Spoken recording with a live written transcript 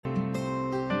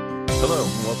Hello,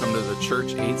 and welcome to the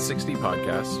Church 860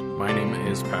 podcast. My name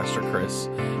is Pastor Khris,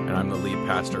 and I'm the lead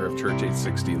pastor of Church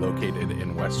 860 located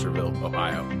in Westerville,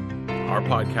 Ohio. Our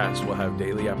podcast will have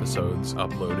daily episodes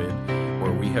uploaded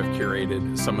where we have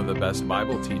curated some of the best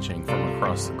Bible teaching from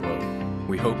across the globe.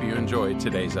 We hope you enjoyed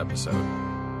today's episode.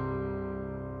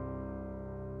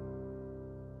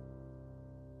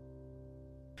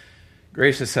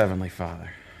 Gracious Heavenly Father,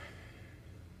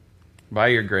 by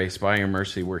your grace, by your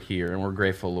mercy, we're here, and we're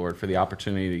grateful, Lord, for the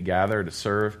opportunity to gather, to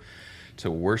serve,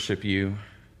 to worship you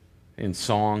in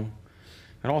song,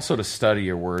 and also to study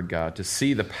your word, God, to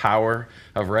see the power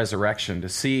of resurrection, to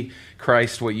see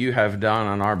Christ, what you have done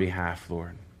on our behalf,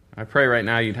 Lord. I pray right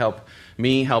now you'd help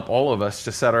me, help all of us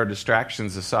to set our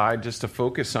distractions aside, just to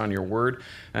focus on your word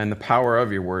and the power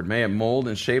of your word. May it mold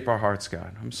and shape our hearts,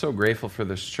 God. I'm so grateful for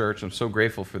this church. I'm so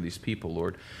grateful for these people,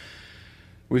 Lord.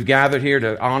 We've gathered here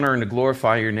to honor and to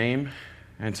glorify your name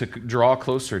and to draw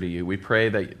closer to you. We pray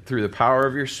that through the power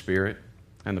of your Spirit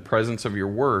and the presence of your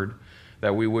word,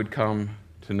 that we would come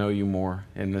to know you more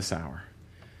in this hour.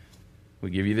 We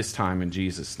give you this time in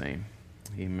Jesus' name.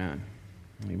 Amen.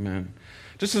 Amen.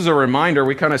 Just as a reminder,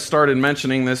 we kind of started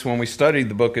mentioning this when we studied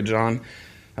the book of John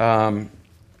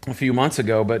a few months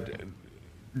ago, but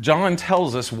John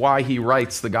tells us why he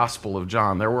writes the Gospel of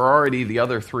John. There were already the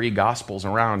other three Gospels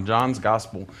around. John's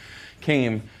Gospel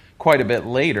came quite a bit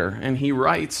later, and he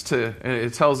writes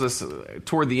it tells us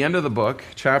toward the end of the book,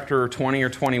 chapter 20 or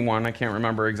 21, I can't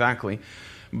remember exactly,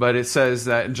 but it says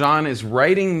that John is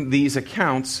writing these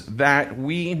accounts that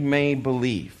we may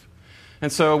believe.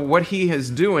 And so what he is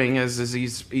doing is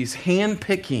he's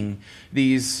handpicking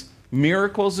these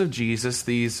miracles of Jesus,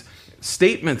 these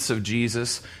statements of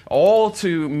Jesus, all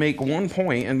to make one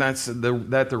point, and that's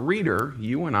that the reader,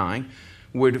 you and I,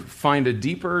 would find a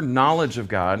deeper knowledge of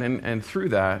God, and through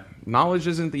that, knowledge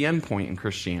isn't the end point in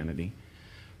Christianity.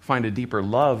 Find a deeper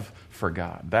love for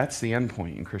God. That's the end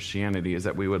point in Christianity, is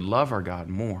that we would love our God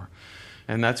more.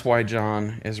 And that's why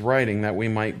John is writing, that we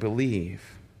might believe.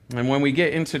 And when we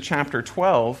get into chapter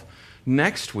 12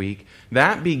 next week,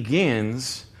 that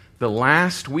begins the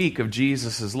last week of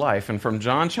Jesus' life. And from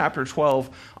John chapter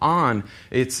 12 on,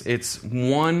 it's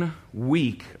 1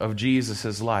 week of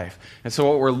Jesus' life. And so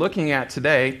what we're looking at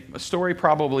today, a story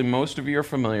probably most of you are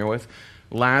familiar with,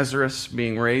 Lazarus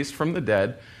being raised from the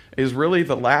dead, is really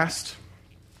the last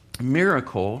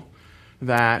miracle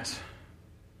that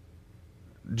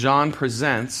John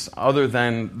presents other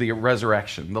than the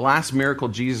resurrection. The last miracle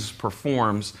Jesus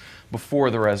performs before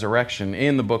the resurrection,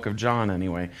 in the book of John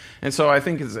anyway. And so I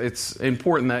think it's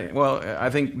important that, I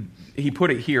think he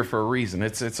put it here for a reason.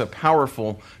 It's a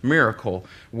powerful miracle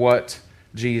what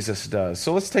Jesus does.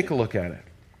 So let's take a look at it.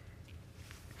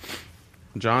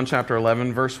 John chapter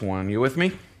 11, verse 1. You with me?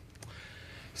 It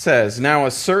says, "Now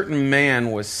a certain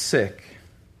man was sick,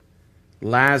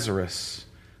 Lazarus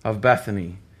of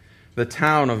Bethany, the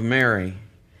town of Mary,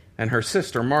 and her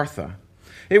sister Martha.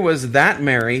 It was that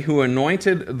Mary who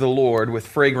anointed the Lord with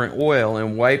fragrant oil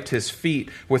and wiped his feet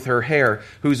with her hair,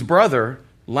 whose brother,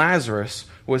 Lazarus,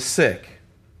 was sick."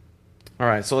 All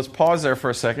right, so let's pause there for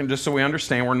a second, just so we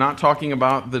understand. We're not talking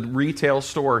about the retail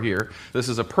store here. This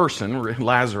is a person,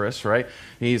 Lazarus, right?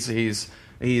 He's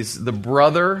the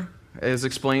brother, as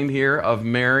explained here, of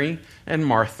Mary and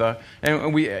Martha.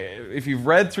 And if you've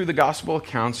read through the gospel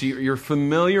accounts, you're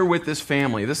familiar with this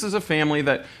family. This is a family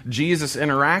that Jesus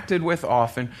interacted with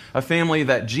often, a family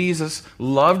that Jesus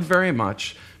loved very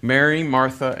much, Mary,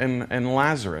 Martha, and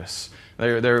Lazarus.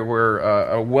 They were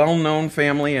a well-known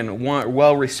family and a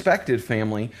well-respected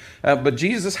family, but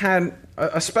Jesus had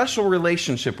a special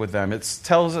relationship with them. It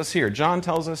tells us here, John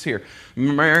tells us here,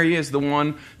 Mary is the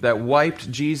one that wiped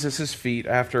Jesus' feet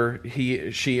after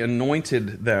she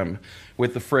anointed them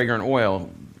with the fragrant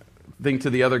oil. Think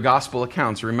to the other gospel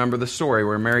accounts. Remember the story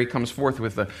where Mary comes forth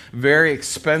with a very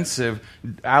expensive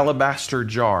alabaster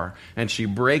jar, and she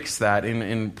breaks that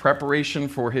in preparation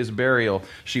for his burial.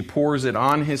 She pours it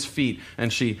on his feet,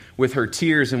 and she, with her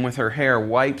tears and with her hair,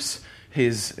 wipes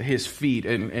his feet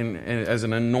and as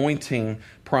an anointing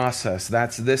process.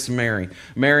 That's this Mary.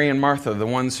 Mary and Martha, the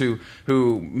ones who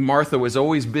Martha was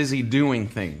always busy doing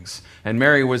things, and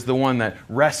Mary was the one that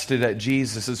rested at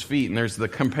Jesus' feet. And there's the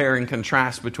compare and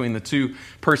contrast between the two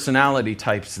personality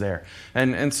types there.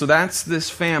 And so that's this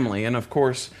family. And of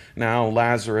course, now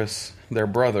Lazarus, their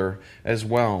brother, as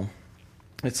well.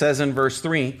 It says in verse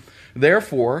 3,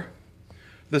 "Therefore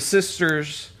the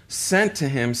sisters sent to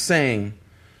him, saying,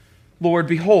 'Lord,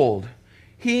 behold,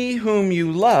 he whom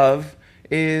you love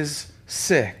is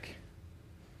sick.'"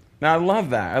 Now, I love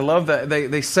that. I love that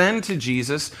they send to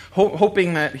Jesus,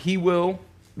 hoping that he will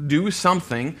do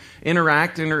something,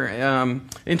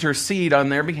 intercede on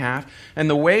their behalf. And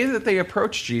the way that they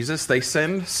approach Jesus, they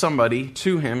send somebody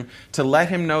to him to let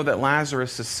him know that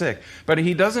Lazarus is sick. But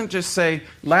he doesn't just say,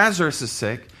 Lazarus is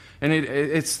sick. And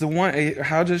it's the one,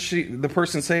 how does the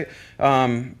person say,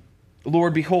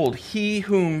 Lord, behold, he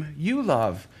whom you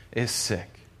love is sick.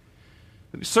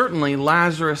 Certainly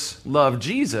Lazarus loved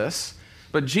Jesus,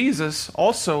 but Jesus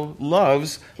also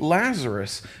loves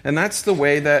Lazarus. And that's the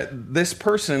way that this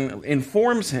person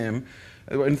informs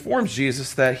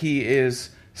Jesus that he is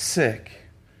sick.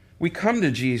 We come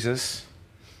to Jesus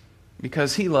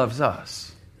because he loves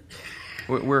us.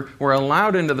 We're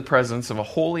allowed into the presence of a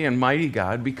holy and mighty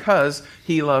God because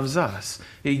he loves us.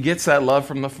 He gets that love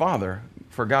from the Father.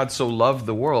 For God so loved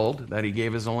the world that he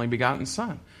gave his only begotten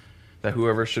Son, that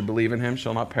whoever should believe in him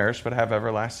shall not perish but have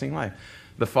everlasting life.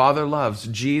 The Father loves,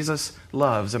 Jesus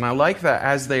loves. And I like that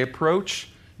as they approach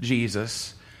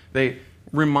Jesus, they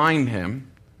remind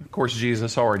him, of course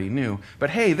Jesus already knew, but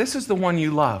hey, this is the one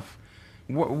you love.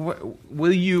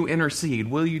 Will you intercede?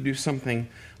 Will you do something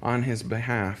on his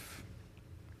behalf?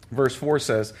 Verse 4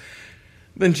 says,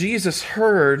 when Jesus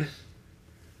heard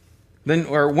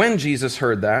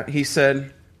that, he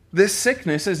said, this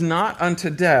sickness is not unto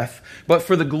death, but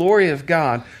for the glory of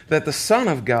God, that the Son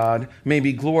of God may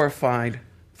be glorified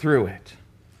through it.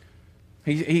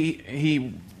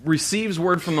 He receives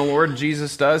word from the Lord,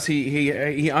 Jesus does.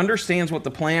 He understands what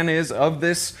the plan is of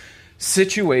this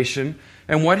situation.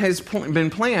 And what has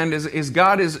been planned is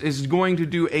God is going to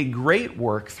do a great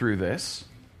work through this,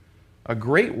 a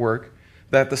great work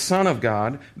that the Son of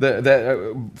God,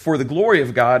 for the glory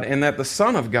of God, and that the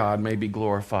Son of God may be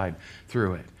glorified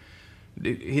through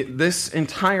it. This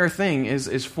entire thing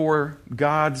is for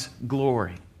God's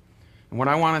glory. And what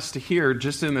I want us to hear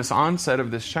just in this onset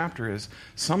of this chapter is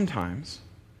sometimes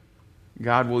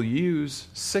God will use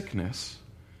sickness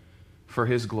for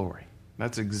his glory.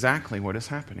 That's exactly what is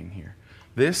happening here.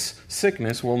 This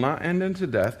sickness will not end into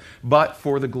death, but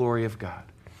for the glory of God.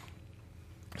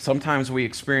 Sometimes we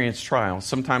experience trials.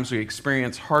 Sometimes we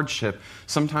experience hardship.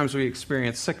 Sometimes we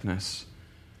experience sickness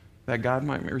that God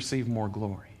might receive more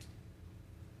glory.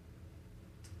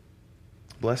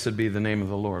 Blessed be the name of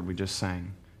the Lord, we just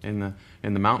sang. In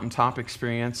the mountaintop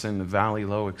experience and the valley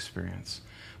low experience.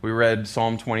 We read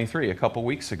Psalm 23 a couple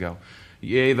weeks ago.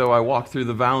 Yea, though I walk through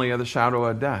the valley of the shadow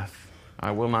of death,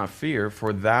 I will not fear,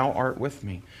 for thou art with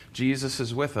me. Jesus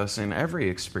is with us in every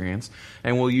experience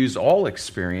and will use all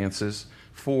experiences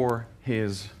for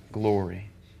his glory.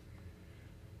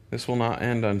 This will not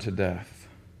end unto death.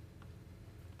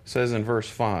 It says in verse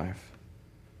 5,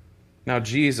 now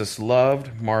Jesus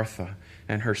loved Martha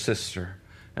and her sister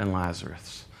and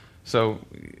Lazarus. So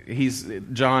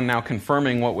John now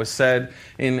confirming what was said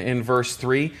in verse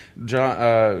 3.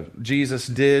 Jesus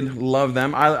did love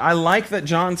them. I like that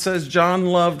John says John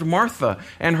loved Martha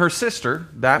and her sister,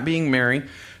 that being Mary,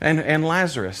 and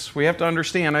Lazarus. We have to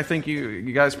understand, I think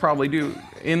you guys probably do,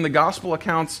 in the gospel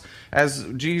accounts, as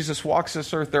Jesus walks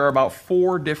this earth, there are about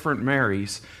 4 different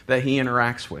Marys that he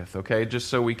interacts with, okay, just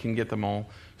so we can get them all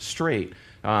straight.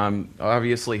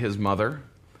 Obviously his mother,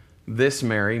 this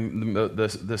Mary,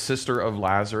 the sister of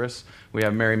Lazarus. We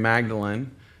have Mary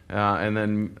Magdalene, and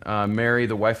then Mary,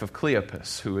 the wife of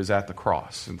Cleopas, who is at the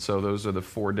cross. And so those are the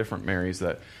 4 different Marys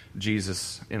that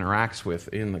Jesus interacts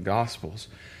with in the Gospels.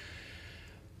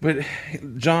 But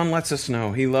John lets us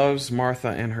know he loves Martha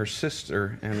and her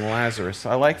sister and Lazarus.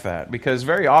 I like that because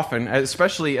very often,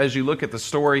 especially as you look at the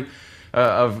story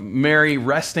of Mary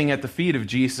resting at the feet of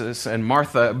Jesus and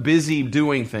Martha busy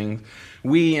doing things,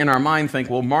 we in our mind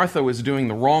think, well, Martha was doing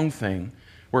the wrong thing.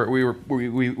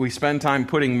 We spend time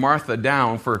putting Martha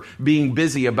down for being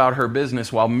busy about her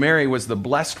business while Mary was the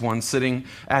blessed one sitting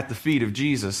at the feet of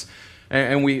Jesus.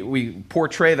 And we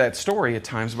portray that story at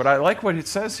times, but I like what it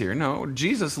says here. No,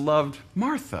 Jesus loved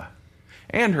Martha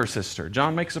and her sister.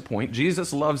 John makes a point.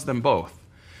 Jesus loves them both.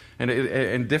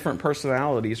 And different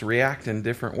personalities react in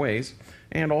different ways,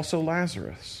 and also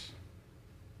Lazarus.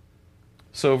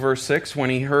 So verse 6,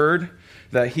 when he heard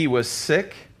that he was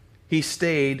sick, he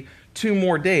stayed 2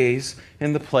 more days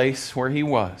in the place where he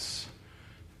was.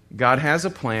 God has a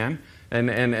plan,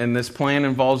 and this plan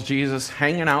involves Jesus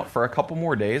hanging out for a couple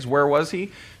more days. Where was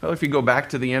he? Well, if you go back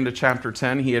to the end of chapter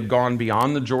 10, he had gone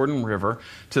beyond the Jordan River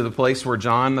to the place where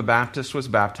John the Baptist was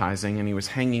baptizing, and he was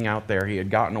hanging out there. He had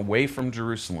gotten away from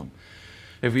Jerusalem.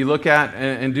 If you look at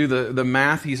and do the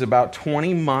math, he's about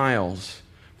 20 miles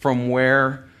from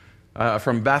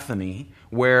Bethany,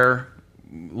 where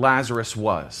Lazarus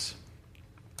was.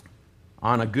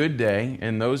 On a good day,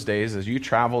 in those days, as you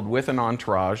traveled with an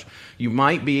entourage, you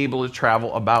might be able to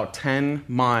travel about 10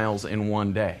 miles in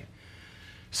one day.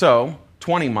 So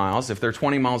 20 miles, if they're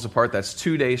 20 miles apart, that's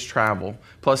 2 days travel.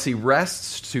 Plus he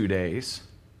rests 2 days.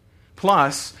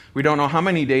 Plus, we don't know how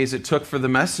many days it took for the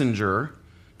messenger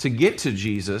to get to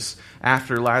Jesus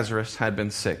after Lazarus had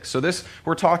been sick. So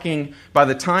we're talking, by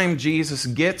the time Jesus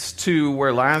gets to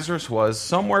where Lazarus was,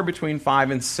 somewhere between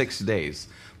 5 and 6 days,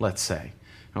 let's say.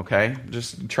 Okay?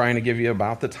 Just trying to give you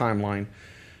about the timeline.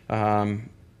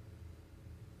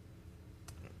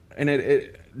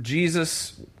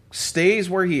 Jesus stays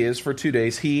where he is for 2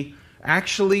 days. He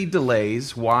actually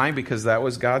delays. Why? Because that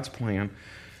was God's plan.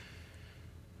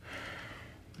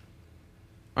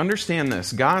 Understand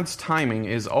this. God's timing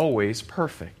is always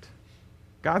perfect.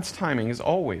 God's timing is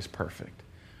always perfect.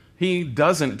 He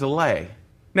doesn't delay.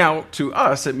 Now, to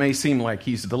us, it may seem like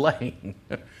he's delaying.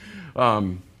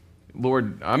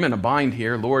 Lord, I'm in a bind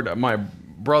here. Lord, my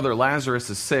brother Lazarus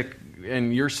is sick,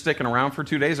 and you're sticking around for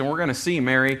 2 days, and we're going to see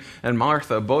Mary and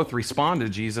Martha both respond to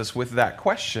Jesus with that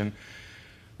question.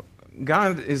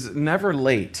 God is never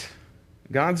late.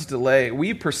 God's delay,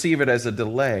 we perceive it as a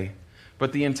delay,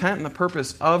 but the intent and the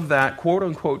purpose of that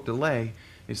quote-unquote delay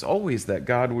is always that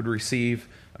God would receive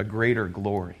a greater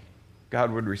glory.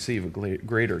 God would receive a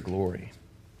greater glory.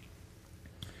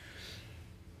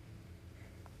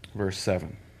 Verse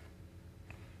 7.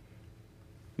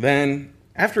 Then,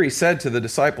 after he said to the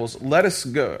disciples, let us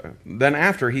go. Then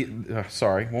after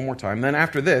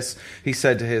this, he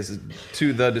said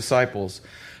to the disciples,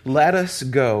 let us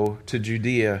go to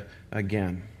Judea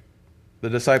again. The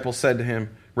disciples said to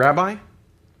him, Rabbi,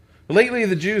 lately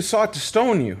the Jews sought to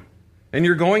stone you, and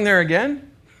you're going there again?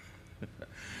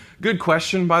 Good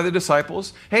question by the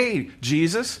disciples. Hey,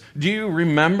 Jesus, do you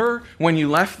remember when you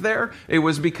left there? It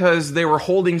was because they were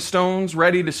holding stones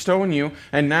ready to stone you,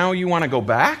 and now you want to go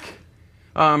back?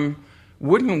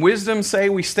 Wouldn't wisdom say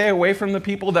we stay away from the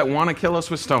people that want to kill us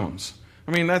with stones?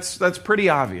 I mean, that's pretty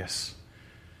obvious.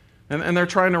 And they're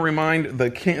trying to remind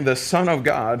the Son of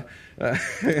God,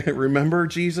 remember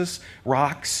Jesus?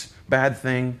 Rocks, bad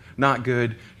thing, not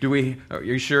good. Are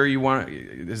you sure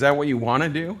is that what you want to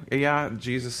do? Yeah,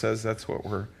 Jesus says that's what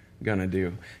we're going to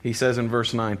do. He says in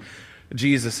verse 9,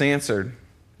 Jesus answered,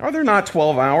 are there not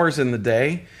 12 hours in the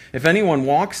day? If anyone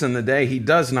walks in the day, he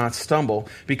does not stumble,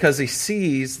 because he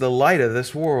sees the light of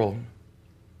this world.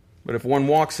 But if one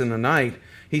walks in the night,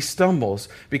 he stumbles,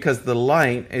 because the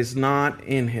light is not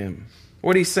in him.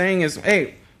 What he's saying is,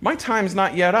 hey, my time's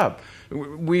not yet up.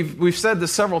 We've said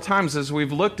this several times as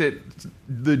we've looked at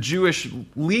the Jewish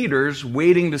leaders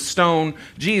waiting to stone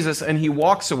Jesus, and he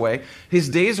walks away. His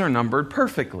days are numbered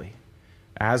perfectly,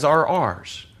 as are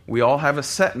ours. We all have a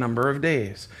set number of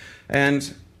days.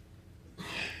 And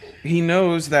he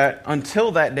knows that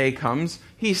until that day comes,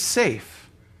 he's safe.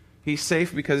 He's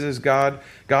safe because his God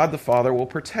the Father will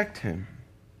protect him.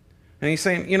 And he's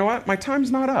saying, you know what? My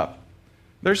time's not up.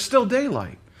 There's still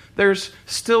daylight. There's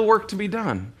still work to be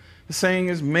done. The saying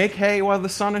is, make hay while the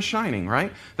sun is shining,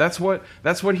 right? That's what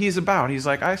he's about. He's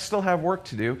like, I still have work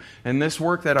to do, and this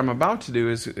work that I'm about to do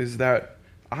is that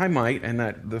I might, and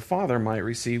that the Father might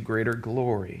receive greater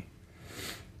glory.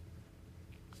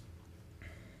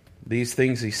 These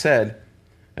things he said,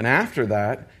 and after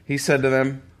that, he said to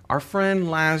them, our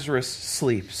friend Lazarus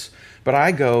sleeps, but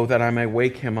I go that I may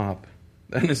wake him up.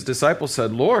 Then his disciples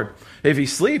said, Lord, if he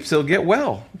sleeps, he'll get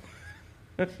well.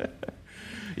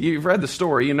 You've read the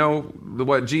story. You know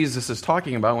what Jesus is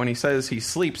talking about when he says he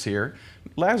sleeps here.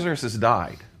 Lazarus has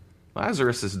died.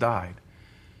 Lazarus has died.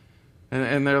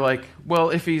 And they're like, well,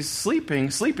 if he's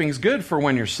sleeping's good for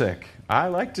when you're sick. I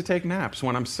like to take naps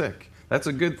when I'm sick. That's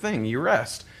a good thing. You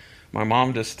rest. My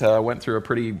mom just went through a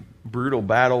pretty brutal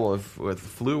battle with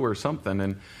flu or something,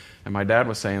 and my dad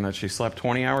was saying that she slept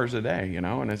 20 hours a day,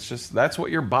 and it's just, that's what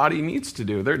your body needs to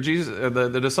do.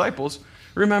 The disciples,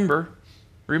 remember,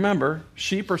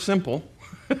 sheep are simple.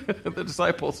 The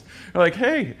disciples are like,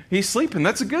 hey, he's sleeping.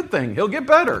 That's a good thing. He'll get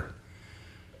better.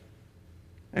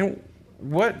 And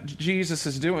what Jesus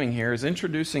is doing here is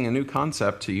introducing a new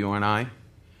concept to you and I,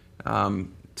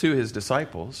 to his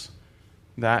disciples,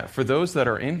 that for those that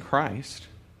are in Christ,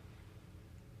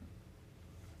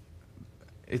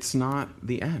 it's not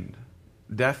the end.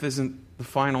 Death isn't the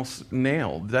final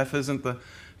nail. Death isn't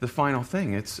the final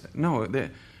thing.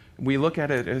 We look at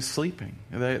it as sleeping.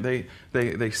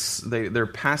 They're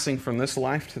passing from this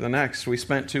life to the next. We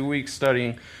spent 2 weeks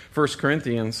studying 1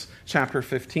 Corinthians chapter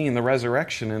 15, the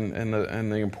resurrection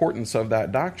and the importance of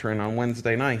that doctrine on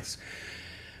Wednesday nights.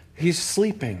 He's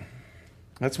sleeping.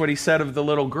 That's what he said of the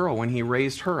little girl when he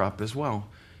raised her up as well.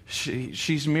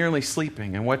 She's merely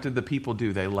sleeping. And what did the people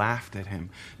do? They laughed at him.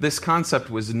 This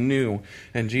concept was new,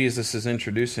 and Jesus is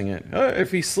introducing it.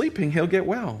 If he's sleeping, he'll get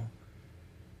well.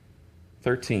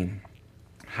 13.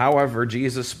 However,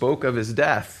 Jesus spoke of his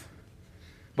death,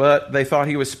 but they thought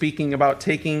he was speaking about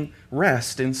taking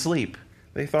rest and sleep.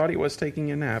 They thought he was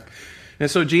taking a nap.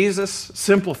 And so Jesus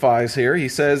simplifies here. He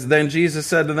says, "Then Jesus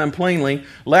said to them plainly,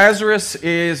 'Lazarus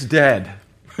is dead.'"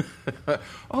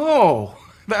 Oh,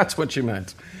 that's what you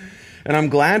meant. "And I'm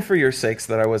glad for your sakes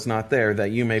that I was not there,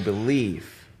 that you may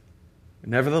believe.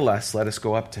 Nevertheless, let us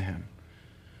go up to him."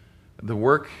 The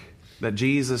work that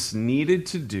Jesus needed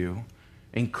to do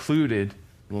included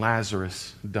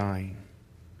Lazarus dying.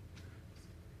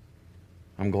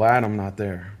 I'm glad I'm not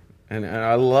there. And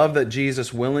I love that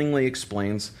Jesus willingly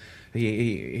explains.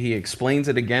 He explains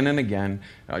it again and again.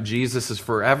 Jesus is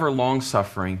forever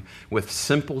long-suffering with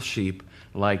simple sheep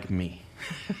like me.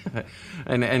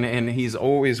 and he's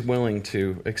always willing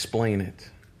to explain it.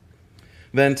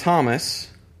 Then Thomas,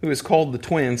 who is called the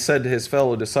twin, said to his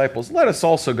fellow disciples, "Let us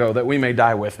also go, that we may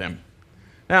die with him."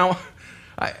 Now,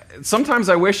 sometimes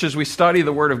I wish as we study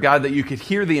the Word of God that you could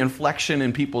hear the inflection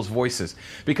in people's voices.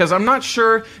 Because I'm not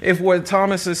sure if what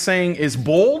Thomas is saying is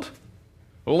bold.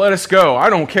 Well, let us go. I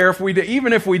don't care if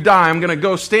even if we die, I'm going to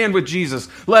go stand with Jesus.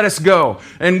 Let us go,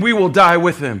 and we will die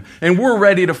with him, and we're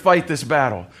ready to fight this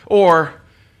battle. Or,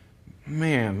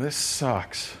 man, this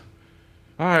sucks.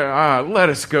 Let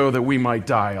us go that we might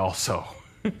die also.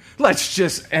 Let's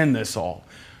just end this all.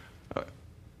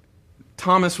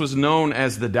 Thomas was known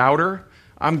as the doubter.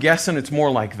 I'm guessing it's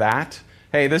more like that.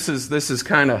 Hey, this is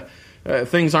kind of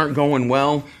things aren't going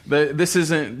well. This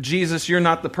isn't, Jesus, you're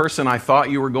not the person I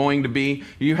thought you were going to be.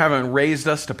 You haven't raised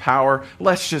us to power.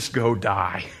 Let's just go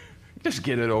die. Just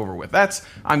get it over with.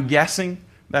 I'm guessing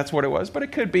that's what it was. But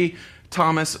it could be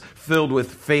Thomas, filled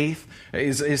with faith,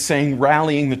 is saying,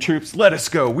 rallying the troops, let us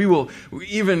go. We will,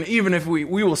 even if we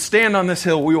will stand on this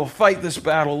hill, we will fight this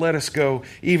battle. Let us go,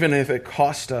 even if it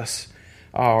cost us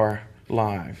our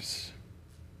lives.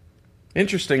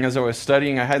 Interesting, as I was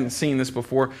studying, I hadn't seen this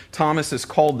before. Thomas is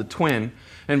called the twin,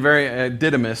 and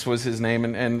Didymus was his name,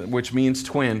 and which means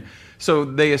twin. So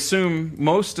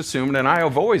most assumed, and I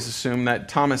have always assumed that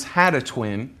Thomas had a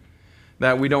twin,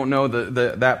 that we don't know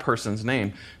that person's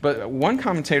name. But one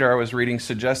commentator I was reading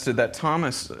suggested that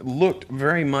Thomas looked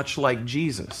very much like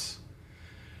Jesus,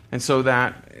 and so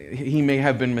that he may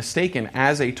have been mistaken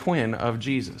as a twin of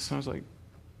Jesus. I was like,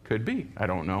 could be. I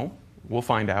don't know. We'll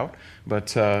find out.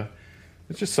 But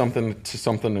it's just something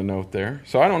to note there.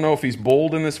 So I don't know if he's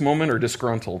bold in this moment or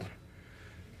disgruntled.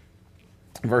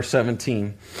 Verse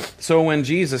 17. So when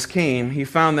Jesus came, he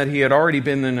found that he had already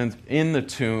been in the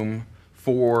tomb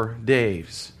 4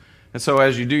 days. And so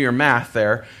as you do your math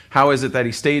there, how is it that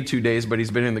he stayed 2 days, but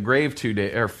he's been in the grave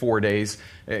 4 days?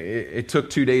 It took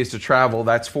 2 days to travel.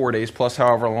 That's 4 days, plus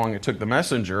however long it took the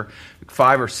messenger.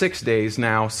 5 or 6 days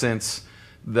now since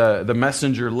the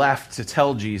messenger left to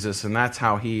tell Jesus, and that's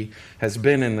how he has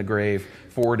been in the grave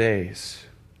 4 days.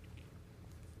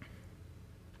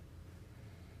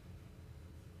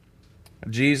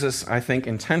 Jesus, I think,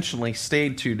 intentionally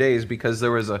stayed 2 days because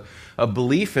there was a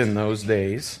belief in those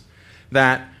days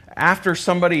that after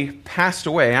somebody passed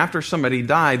away, after somebody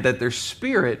died, that their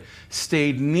spirit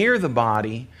stayed near the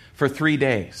body for 3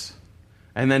 days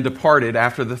and then departed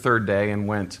after the third day and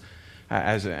went.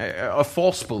 As a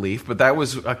false belief, but that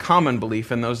was a common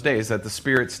belief in those days, that the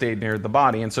spirit stayed near the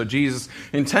body. And so Jesus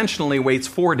intentionally waits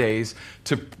 4 days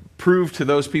to prove to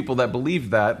those people that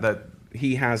believe that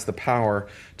he has the power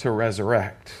to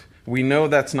resurrect. We know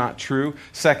that's not true.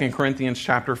 2 Corinthians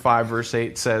chapter 5, verse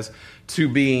 8 says, to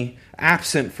be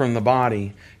absent from the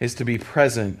body is to be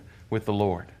present with the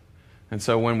Lord. And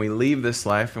so when we leave this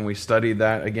life, and we studied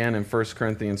that again in 1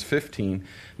 Corinthians 15,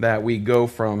 that we go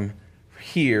from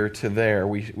here to there.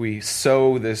 We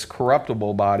sow this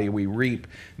corruptible body, we reap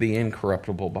the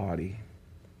incorruptible body.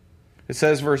 It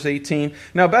says, verse 18,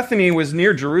 now Bethany was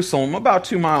near Jerusalem, about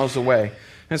 2 miles away.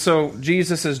 And so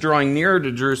Jesus is drawing nearer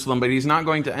to Jerusalem, but he's not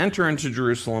going to enter into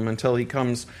Jerusalem until he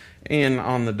comes in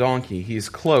on the donkey. He's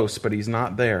close, but he's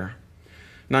not there.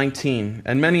 19,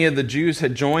 and many of the Jews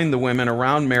had joined the women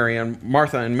around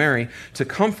Martha and Mary to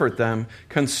comfort them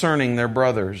concerning their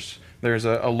brothers. There's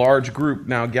a large group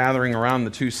now gathering around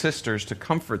the two sisters to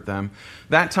comfort them.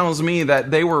 That tells me that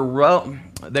they were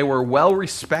well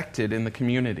respected in the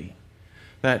community.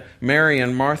 That Mary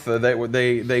and Martha,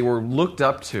 they were looked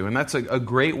up to. And that's a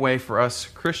great way for us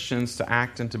Christians to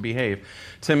act and to behave.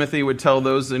 Timothy would tell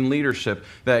those in leadership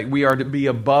that we are to be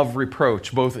above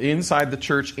reproach, both inside the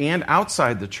church and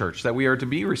outside the church, that we are to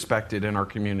be respected in our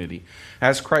community.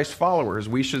 As Christ followers,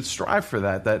 we should strive for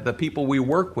that the people we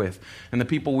work with and the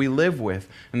people we live with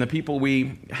and the people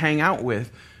we hang out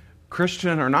with,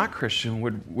 Christian or not Christian,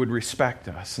 would respect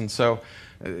us. And so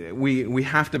we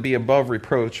have to be above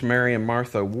reproach. Mary and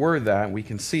Martha were that. We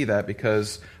can see that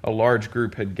because a large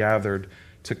group had gathered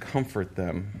to comfort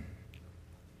them.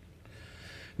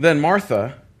 Then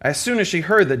Martha, as soon as she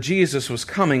heard that Jesus was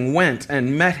coming, went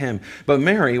and met him, but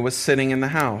Mary was sitting in the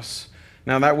house.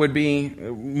 Now that would be,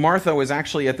 Martha was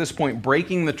actually at this point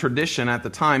breaking the tradition at the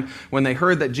time. When they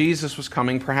heard that Jesus was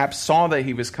coming, perhaps saw that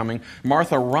he was coming,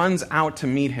 Martha runs out to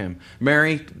meet him.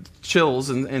 Mary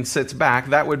chills and sits back.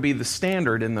 That would be the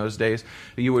standard in those days.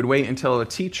 You would wait until a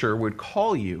teacher would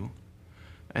call you,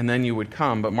 and then you would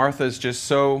come. But Martha is just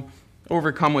so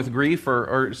overcome with grief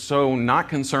or so not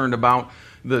concerned about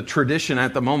the tradition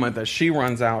at the moment that she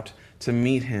runs out to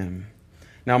meet him.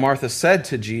 Now Martha said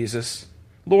to Jesus,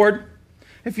 "Lord,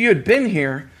 if you had been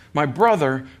here, my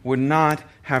brother would not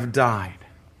have died."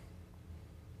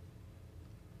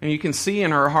 And you can see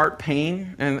in her heart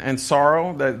pain and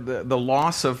sorrow, the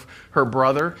loss of her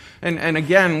brother. And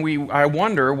again, I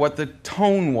wonder what the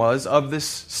tone was of this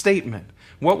statement.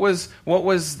 What was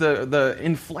the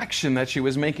inflection that she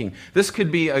was making? This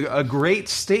could be a great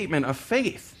statement of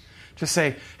faith to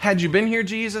say, had you been here,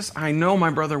 Jesus, I know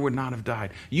my brother would not have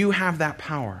died. You have that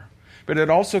power. But it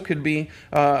also could be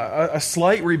a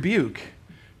slight rebuke.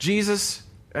 Jesus,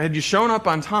 had you shown up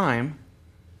on time,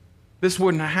 this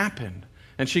wouldn't have happened.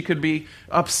 And she could be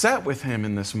upset with him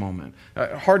in this moment.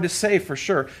 Hard to say for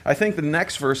sure. I think the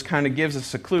next verse kind of gives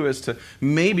us a clue as to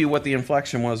maybe what the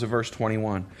inflection was of verse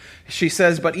 21. She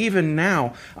says, "But even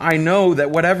now, I know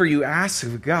that whatever you ask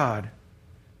of God,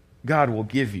 God will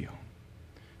give you."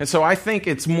 And so I think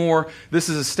it's more, this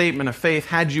is a statement of faith.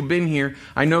 Had you been here,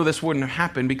 I know this wouldn't have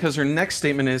happened, because her next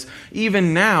statement is,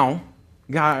 even now,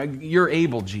 God, you're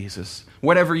able, Jesus.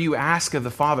 Whatever you ask of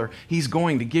the Father, He's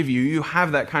going to give you. You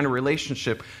have that kind of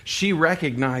relationship. She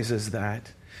recognizes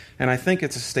that. And I think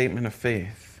it's a statement of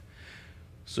faith.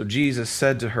 So Jesus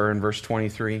said to her in verse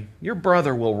 23, "Your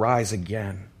brother will rise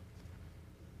again."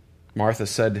 Martha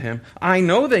said to him, "I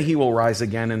know that he will rise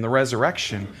again in the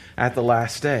resurrection at the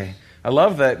last day." I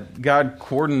love that God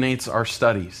coordinates our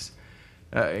studies.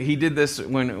 He did this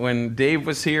when Dave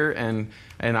was here and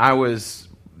I was,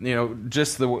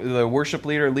 just the worship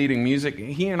leader leading music.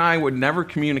 He and I would never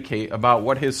communicate about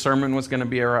what his sermon was going to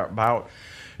be about.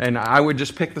 And I would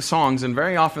just pick the songs, and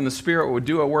very often the Spirit would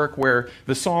do a work where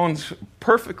the songs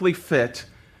perfectly fit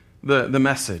the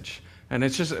message. And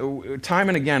it's just, time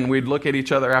and again, we'd look at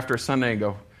each other after Sunday and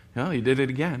go, "Well, he did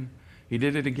it again. He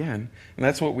did it again." And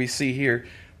that's what we see here.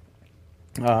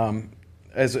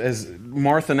 As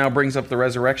Martha now brings up the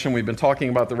resurrection, we've been talking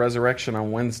about the resurrection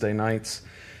on Wednesday nights.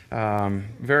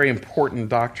 Very important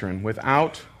doctrine.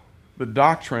 Without the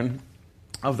doctrine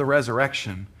of the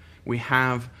resurrection, we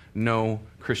have no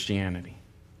Christianity.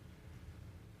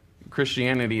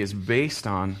 Christianity is based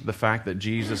on the fact that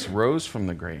Jesus rose from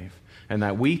the grave, and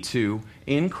that we too,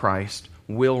 in Christ,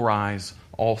 will rise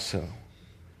also.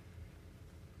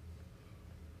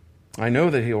 I know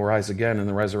that He will rise again in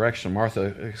the resurrection. Martha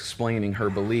explaining her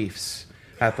beliefs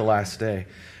at the last day.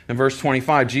 In verse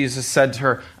 25, Jesus said to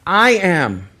her, I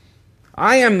am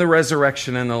the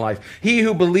resurrection and the life. He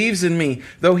who believes in me,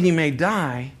 though he may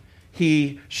die,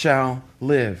 he shall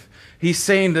live. He's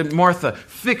saying to Martha,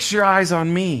 fix your eyes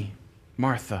on me,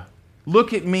 Martha.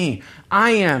 Look at me. I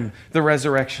am the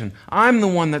resurrection. I'm the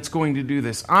one that's going to do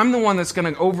this. I'm the one that's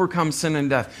going to overcome sin and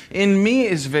death. In me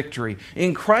is victory.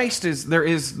 In Christ there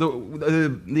is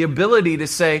the ability to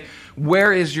say,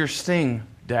 where is your sting,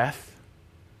 death?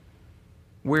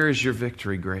 Where is your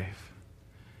victory, grave?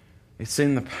 It's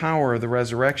in the power of the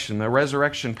resurrection. The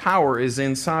resurrection power is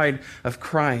inside of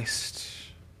Christ.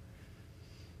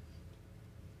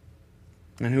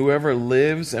 And whoever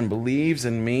lives and believes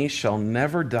in me shall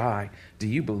never die. Do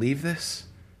you believe this?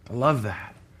 I love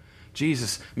that.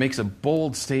 Jesus makes a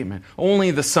bold statement. Only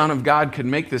the Son of God could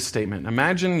make this statement.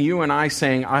 Imagine you and I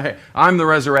saying, I'm the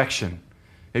resurrection.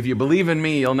 If you believe in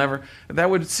me, you'll never...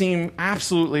 That would seem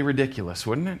absolutely ridiculous,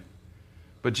 wouldn't it?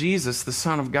 But Jesus, the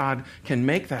Son of God, can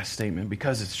make that statement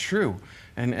because it's true.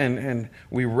 And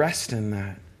we rest in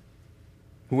that.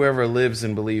 Whoever lives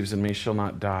and believes in me shall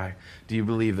not die. Do you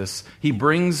believe this? He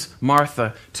brings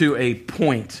Martha to a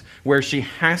point where she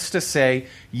has to say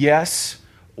yes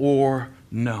or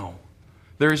no.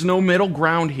 There is no middle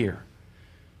ground here.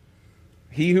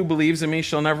 He who believes in me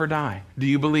shall never die. Do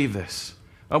you believe this?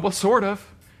 Oh, well, sort of.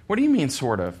 What do you mean,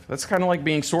 sort of? That's kind of like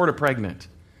being sort of pregnant.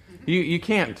 You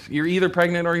can't. You're either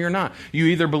pregnant or you're not. You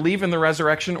either believe in the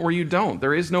resurrection or you don't.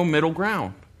 There is no middle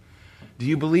ground. Do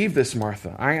you believe this,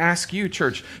 Martha? I ask you,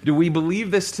 church, do we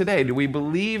believe this today? Do we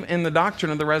believe in the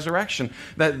doctrine of the resurrection?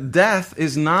 That death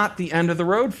is not the end of the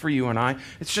road for you and I.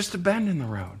 It's just a bend in the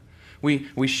road.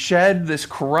 We shed this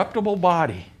corruptible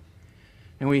body,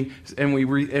 and we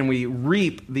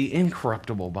reap the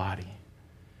incorruptible body.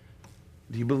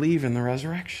 Do you believe in the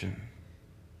resurrection?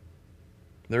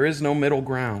 There is no middle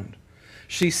ground.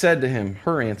 She said to him,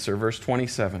 her answer, verse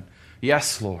 27,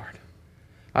 "Yes, Lord.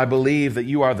 I believe that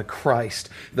you are the Christ,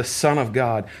 the Son of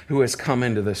God, who has come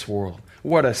into this world."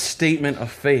 What a statement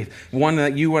of faith, one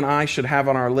that you and I should have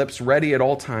on our lips ready at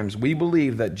all times. We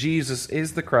believe that Jesus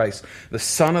is the Christ, the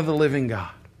Son of the living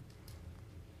God.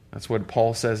 That's what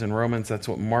Paul says in Romans. That's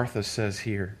what Martha says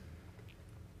here.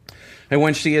 And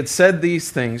when she had said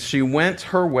these things, she went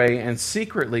her way and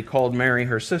secretly called Mary,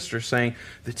 her sister, saying,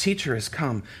 "The teacher has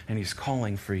come, and he's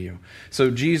calling for you." So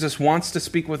Jesus wants to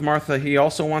speak with Martha. He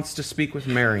also wants to speak with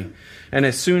Mary. And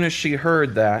as soon as she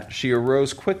heard that, she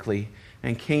arose quickly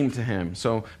and came to him.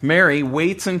 So Mary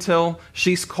waits until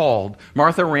she's called.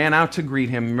 Martha ran out to greet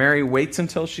him. Mary waits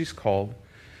until she's called.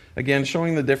 Again,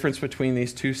 showing the difference between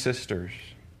these two sisters.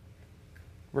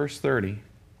 Verse 30.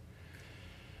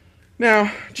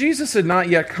 Now, Jesus had not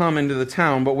yet come into the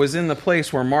town, but was in the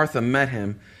place where Martha met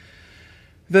him.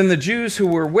 Then the Jews who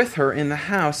were with her in the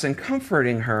house and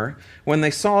comforting her, when they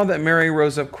saw that Mary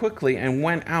rose up quickly and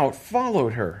went out,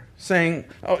 followed her, saying,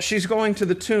 "Oh, she's going to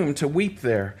the tomb to weep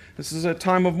there. This is a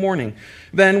time of mourning."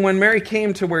 Then when Mary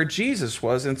came to where Jesus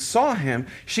was and saw him,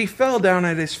 she fell down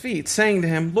at his feet, saying to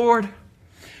him, "Lord,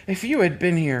 if you had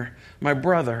been here, my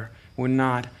brother would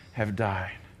not have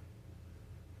died."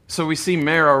 So we see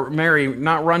Mary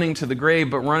not running to the grave,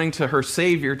 but running to her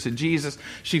Savior, to Jesus.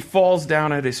 She falls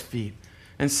down at his feet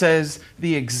and says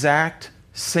the exact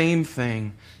same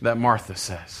thing that Martha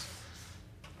says.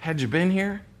 Had you been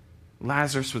here,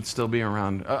 Lazarus would still be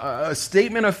around. A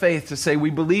statement of faith to say,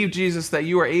 we believe, Jesus, that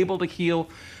you are able to heal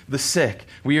the sick.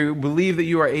 We believe that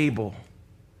you are able.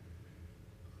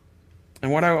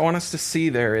 And what I want us to see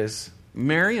there is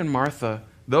Mary and Martha,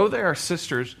 though they are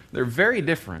sisters, they're very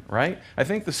different, right? I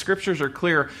think the scriptures are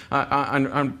clear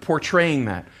on portraying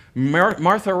that.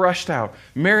 Martha rushed out.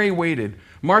 Mary waited.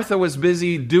 Martha was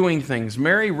busy doing things.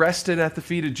 Mary rested at the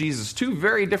feet of Jesus. Two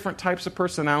very different types of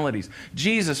personalities.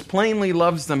 Jesus plainly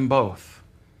loves them both.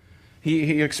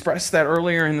 He expressed that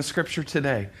earlier in the scripture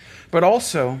today. But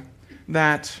also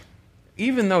that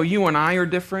even though you and I are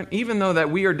different, even though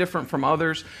that we are different from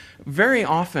others, very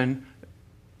often,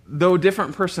 though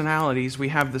different personalities, we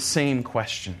have the same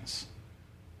questions.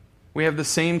 We have the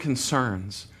same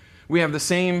concerns. We have the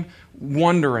same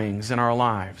wonderings in our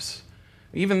lives.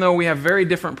 Even though we have very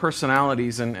different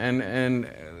personalities and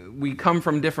we come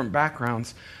from different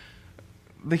backgrounds,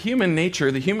 the human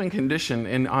nature, the human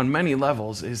condition on many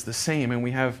levels is the same, and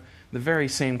we have the very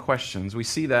same questions. We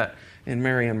see that in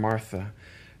Mary and Martha.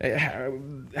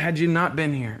 Had you not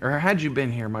been here, or had you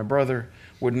been here, my brother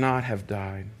would not have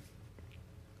died.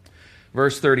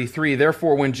 Verse 33,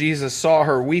 therefore when Jesus saw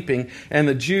her weeping, and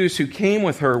the Jews who came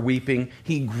with her weeping,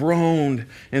 he groaned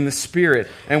in the spirit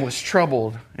and was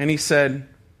troubled. And he said,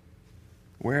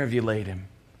 where have you laid him?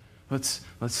 Let's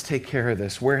take care of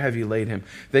this. Where have you laid him?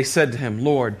 They said to him,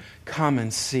 Lord, come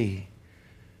and see.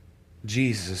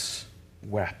 Jesus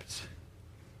wept.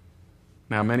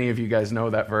 Now, many of you guys know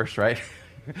that verse, right?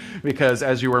 Because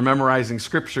as you were memorizing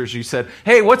scriptures, you said,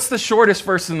 hey, what's the shortest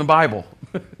verse in the Bible?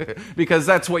 Because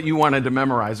that's what you wanted to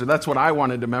memorize, or that's what I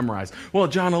wanted to memorize. Well,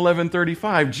 John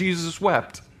 11:35, Jesus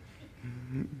wept.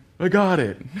 I got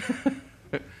it.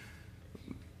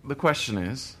 The question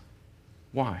is,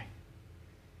 why?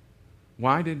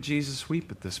 Why did Jesus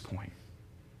weep at this point?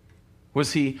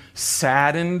 Was he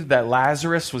saddened that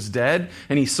Lazarus was dead?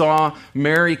 And he saw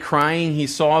Mary crying. He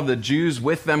saw the Jews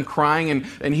with them crying.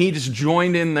 And he just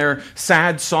joined in their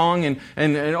sad song.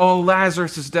 And oh,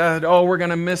 Lazarus is dead. Oh, we're going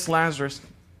to miss Lazarus.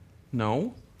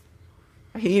 No.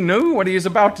 He knew what he was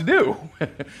about to do.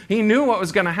 He knew what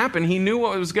was going to happen. He knew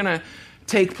what was going to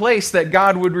take place, that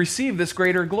God would receive this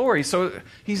greater glory. So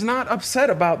he's not upset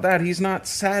about that. He's not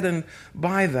saddened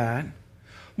by that.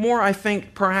 More, I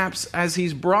think, perhaps, as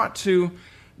he's brought to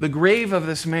the grave of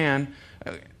this man,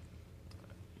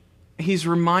 he's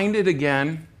reminded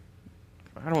again,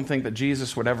 I don't think that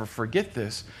Jesus would ever forget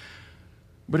this,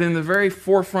 but in the very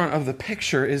forefront of the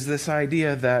picture is this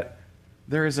idea that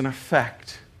there is an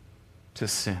effect to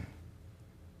sin.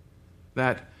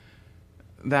 That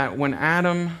when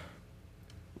Adam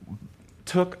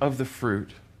took of the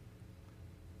fruit,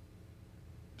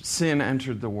 sin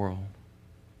entered the world.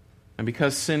 And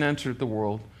because sin entered the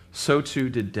world, so too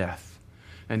did death.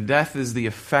 And death is the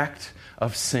effect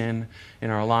of sin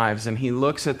in our lives. And he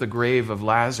looks at the grave of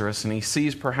Lazarus and he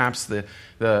sees perhaps the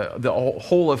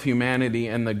whole of humanity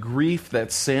and the grief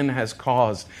that sin has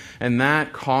caused. And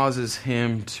that causes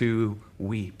him to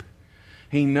weep.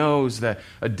 He knows that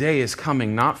a day is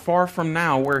coming, not far from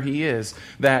now where he is,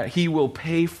 that he will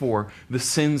pay for the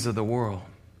sins of the world,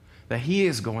 that he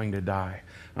is going to die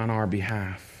on our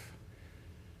behalf.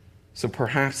 So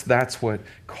perhaps that's what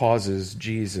causes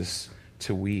Jesus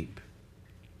to weep.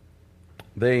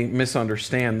 They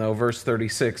misunderstand, though. Verse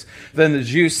 36, then the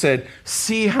Jews said,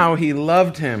 see how he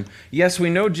loved him. Yes, we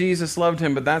know Jesus loved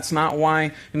him, but that's not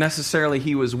why necessarily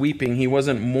he was weeping. He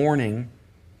wasn't mourning.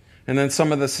 And then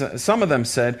some of them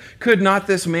said, could not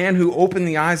this man who opened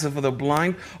the eyes of the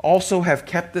blind also have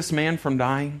kept this man from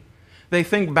dying? They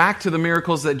think back to the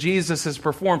miracles that Jesus has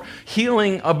performed,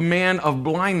 healing a man of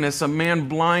blindness, a man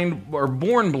blind or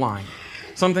born blind,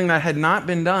 something that had not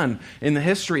been done in the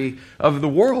history of the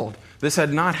world. This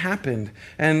had not happened.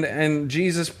 And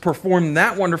Jesus performed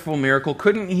that wonderful miracle.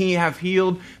 Couldn't he have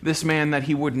healed this man that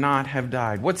he would not have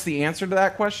died? What's the answer to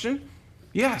that question?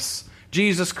 Yes,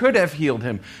 Jesus could have healed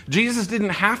him. Jesus didn't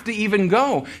have to even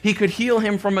go. He could heal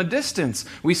him from a distance.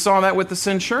 We saw that with the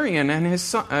centurion and his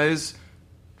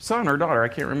son or daughter, I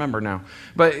can't remember now.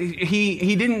 But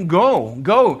he didn't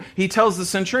go. He tells the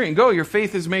centurion, go, your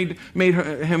faith has made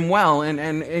him well.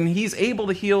 And he's able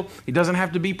to heal. He doesn't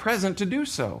have to be present to do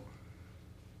so.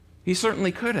 He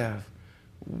certainly could have.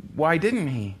 Why didn't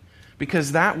he?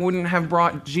 Because that wouldn't have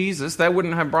brought Jesus, that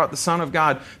wouldn't have brought the Son of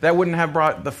God, that wouldn't have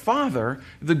brought the Father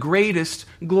the greatest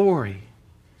glory.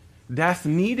 Death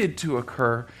needed to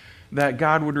occur that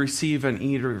God would receive an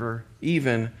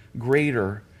even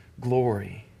greater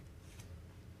glory.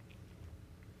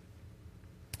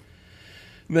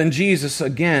 Then Jesus,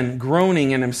 again,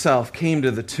 groaning in himself, came to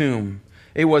the tomb.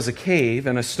 It was a cave,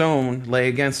 and a stone lay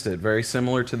against it, very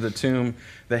similar to the tomb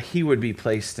that he would be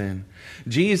placed in.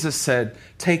 Jesus said,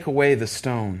 take away the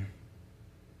stone.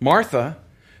 Martha,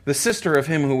 the sister of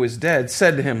him who was dead,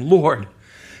 said to him, Lord,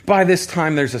 by this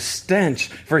time there's a stench,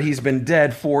 for he's been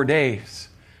dead 4 days.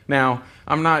 Now,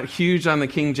 I'm not huge on the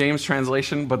King James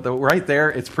translation, but right there,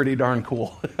 it's pretty darn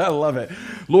cool. I love it.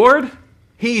 Lord,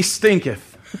 he stinketh.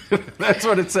 That's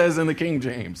what it says in the King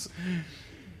James.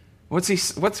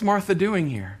 What's Martha doing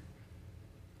here?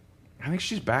 I think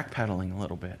she's backpedaling a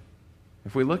little bit.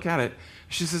 If we look at it,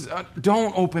 she says,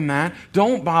 don't open that.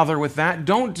 Don't bother with that.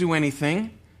 Don't do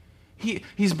anything.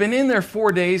 He's been in there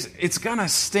 4 days. It's going to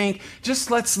stink.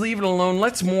 Just let's leave it alone.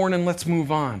 Let's mourn and let's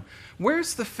move on.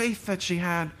 Where's the faith that she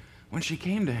had when she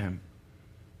came to him?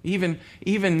 Even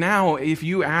now, if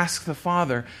you ask the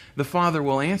Father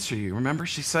will answer you. Remember,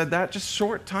 she said that just a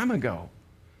short time ago.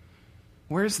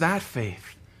 Where's that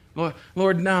faith?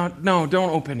 Lord, no, don't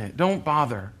open it. Don't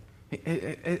bother.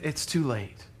 It's too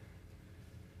late.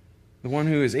 The one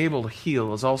who is able to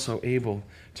heal is also able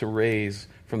to raise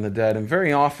from the dead. And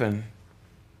very often,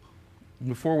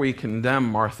 before we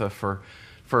condemn Martha for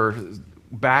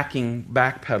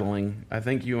backpedaling, I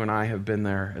think you and I have been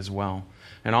there as well.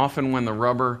 And often when the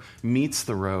rubber meets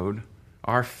the road,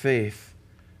 our faith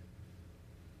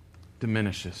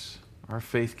diminishes. Our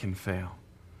faith can fail.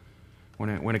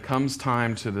 When it comes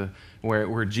time to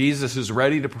where Jesus is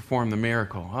ready to perform the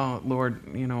miracle, oh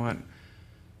Lord, you know what?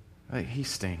 He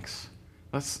stinks.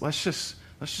 Let's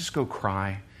just go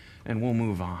cry, and we'll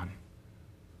move on.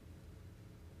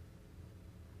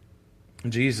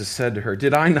 Jesus said to her,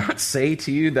 did I not say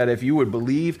to you that if you would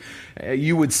believe,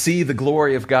 you would see the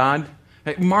glory of God?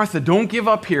 Hey, Martha, don't give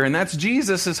up here. And that's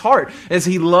Jesus' heart as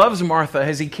he loves Martha,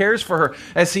 as he cares for her,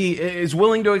 as he is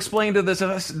willing to explain to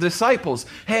the disciples,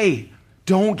 hey,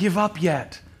 don't give up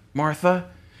yet, Martha.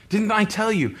 Didn't I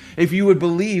tell you, if you would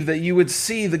believe that you would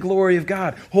see the glory of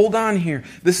God? Hold on here.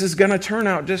 This is going to turn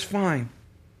out just fine.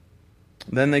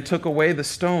 Then they took away the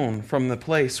stone from the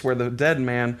place where the dead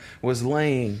man was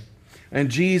laying. And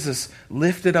Jesus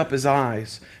lifted up his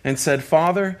eyes and said,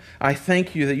 Father, I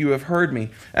thank you that you have heard me.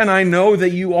 And I know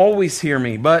that you always hear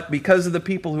me. But because of the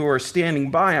people who are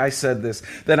standing by, I said this,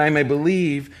 that I may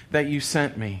believe that you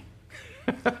sent me.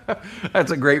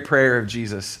 That's a great prayer of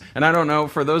Jesus. And I don't know,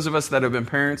 for those of us that have been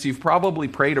parents, you've probably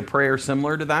prayed a prayer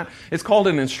similar to that. It's called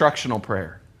an instructional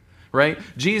prayer. Right?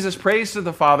 Jesus prays to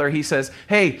the Father. He says,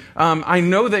 hey, I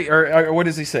know that, or what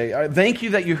does he say? Thank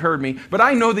you that you heard me, but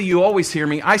I know that you always hear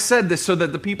me. I said this so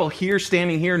that the people here,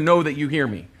 standing here, know that you hear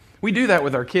me. We do that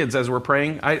with our kids as we're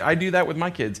praying. I do that with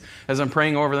my kids as I'm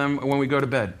praying over them when we go to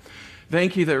bed.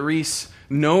 Thank you that Reese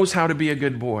knows how to be a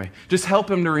good boy. Just help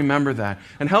him to remember that.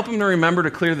 And help him to remember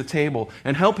to clear the table.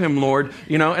 And help him, Lord.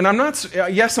 And I'm not,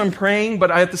 yes, I'm praying,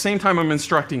 but at the same time, I'm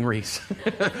instructing Reese.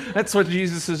 That's what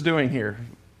Jesus is doing here.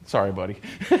 Sorry, buddy.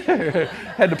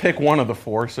 Had to pick one of the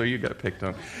four, so you got picked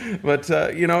on. But,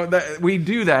 we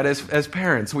do that as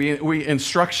parents. We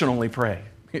instructionally pray.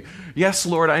 Yes,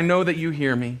 Lord, I know that you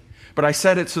hear me, But I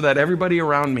said it so that everybody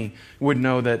around me would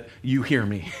know that you hear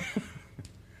me.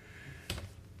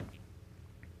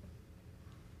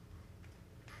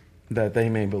 That they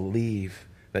may believe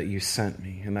that you sent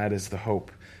me. And that is the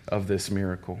hope of this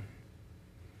miracle.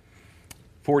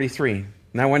 43.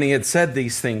 Now when he had said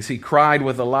these things, he cried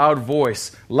with a loud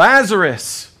voice,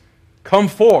 Lazarus, come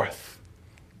forth.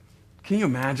 Can you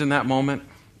imagine that moment?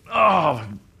 Oh,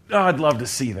 I'd love to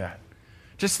see that.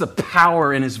 Just the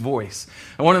power in his voice.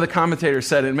 And one of the commentators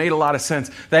said it made a lot of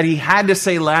sense that he had to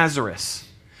say Lazarus,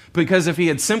 because if he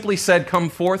had simply said come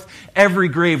forth, every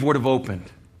grave would have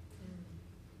opened.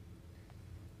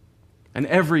 And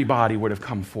every body would have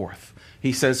come forth.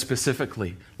 He says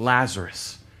specifically,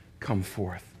 Lazarus, come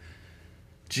forth.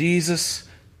 Jesus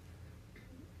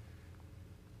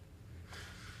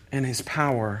and his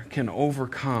power can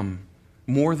overcome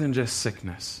more than just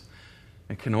sickness.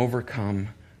 It can overcome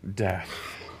death.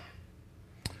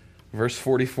 Verse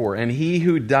 44, and he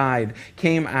who died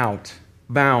came out,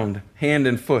 bound hand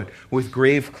and foot with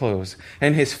grave clothes,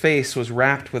 and his face was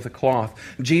wrapped with a cloth.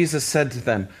 Jesus said to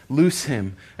them, loose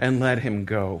him and let him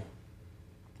go.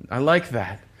 I like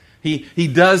that. He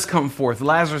does come forth.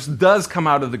 Lazarus does come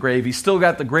out of the grave. He's still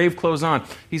got the grave clothes on.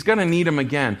 He's going to need him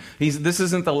again. This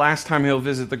isn't the last time he'll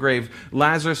visit the grave.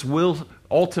 Lazarus will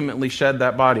ultimately shed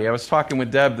that body. I was talking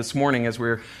with Deb this morning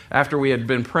after we had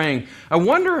been praying. I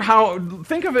wonder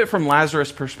think of it from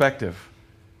Lazarus' perspective.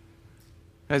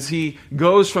 As he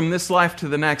goes from this life to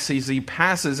the next, he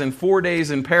passes in 4 days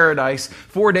in paradise,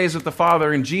 4 days with the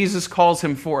Father, and Jesus calls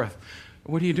him forth.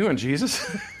 What are you doing, Jesus?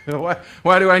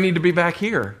 Why do I need to be back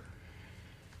here?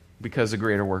 Because a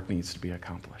greater work needs to be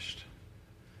accomplished.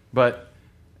 But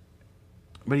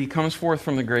he comes forth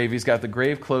from the grave. He's got the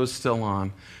grave clothes still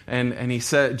on. And he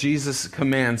said, Jesus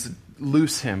commands,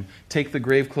 loose him. Take the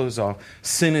grave clothes off.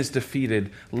 Sin is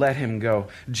defeated. Let him go.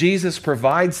 Jesus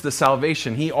provides the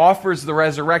salvation. He offers the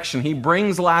resurrection. He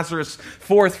brings Lazarus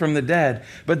forth from the dead.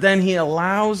 But then he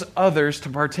allows others to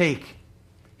partake.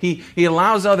 He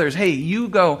allows others, hey, you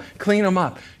go clean him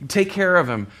up. Take care of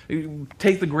him.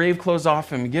 Take the grave clothes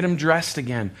off him. Get him dressed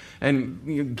again.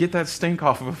 And get that stink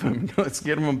off of him. Let's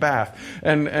get him a bath.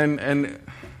 And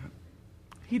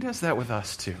he does that with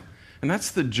us too. And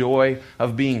that's the joy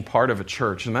of being part of a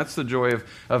church. And that's the joy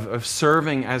of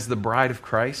serving as the bride of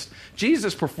Christ.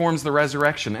 Jesus performs the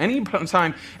resurrection.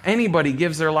 Anytime anybody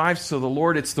gives their lives to the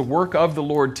Lord, it's the work of the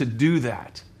Lord to do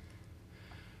that.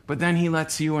 But then he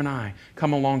lets you and I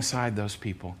come alongside those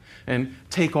people and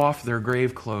take off their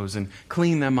grave clothes and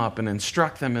clean them up and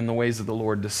instruct them in the ways of the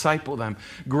Lord, disciple them,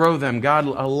 grow them. God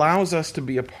allows us to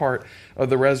be a part of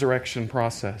the resurrection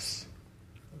process.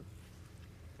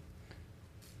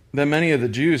 Then many of the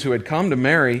Jews who had come to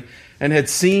Mary and had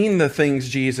seen the things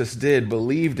Jesus did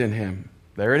believed in him.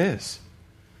 There it is.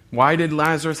 Why did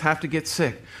Lazarus have to get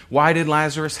sick? Why did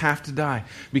Lazarus have to die?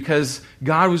 Because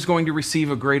God was going to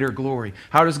receive a greater glory.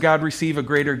 How does God receive a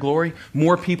greater glory?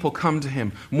 More people come to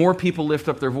him. More people lift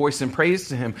up their voice in praise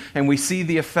to him. And we see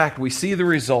the effect. We see the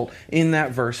result in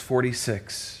that verse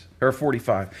 46 or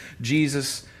 45.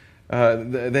 Jesus,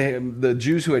 the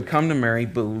Jews who had come to Mary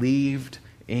believed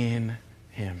in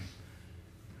him.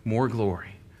 More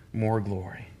glory. More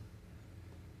glory.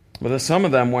 But some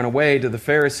of them went away to the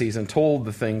Pharisees and told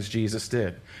the things Jesus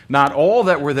did. Not all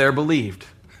that were there believed.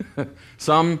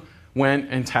 Some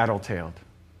went and tattletaled.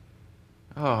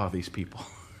 Oh, these people.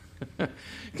 Did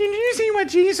you see what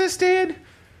Jesus did?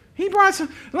 He brought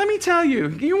some... Let me tell you,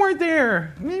 you weren't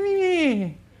there.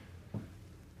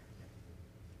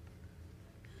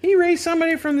 He raised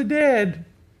somebody from the dead.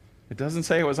 It doesn't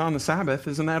say it was on the Sabbath.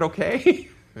 Isn't that okay?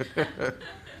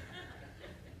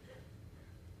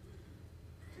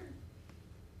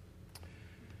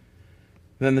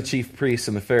 Then the chief priests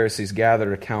and the Pharisees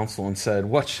gathered a council and said,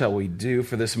 what shall we do?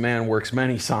 For this man works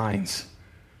many signs.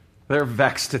 They're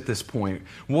vexed at this point.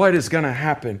 What is going to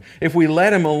happen? If we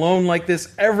let him alone like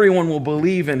this, everyone will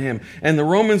believe in him, and the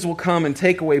Romans will come and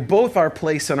take away both our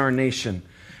place and our nation.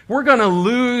 We're going to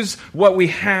lose what we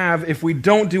have if we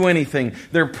don't do anything.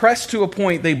 They're pressed to a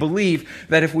point. They believe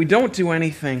that if we don't do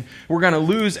anything, we're going to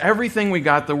lose everything we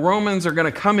got. The Romans are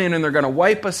going to come in and they're going to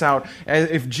wipe us out.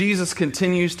 If Jesus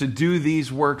continues to do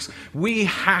these works, we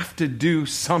have to do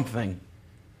something.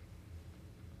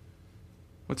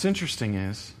 What's interesting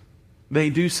is they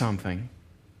do something.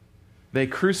 They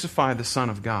crucify the Son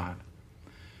of God.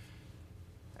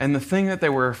 And the thing that they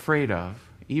were afraid of,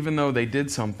 even though they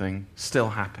did something,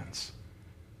 still happens.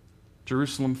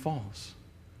 Jerusalem falls.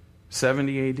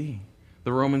 70 AD.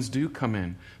 The Romans do come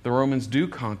in. The Romans do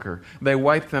conquer. They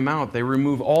wipe them out. They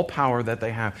remove all power that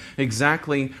they have.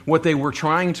 Exactly what they were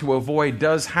trying to avoid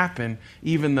does happen,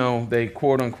 even though they,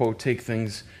 quote unquote, take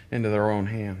things into their own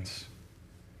hands.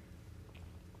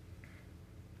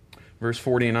 Verse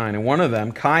 49, and one of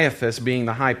them, Caiaphas, being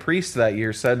the high priest that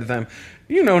year, said to them,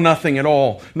 "You know nothing at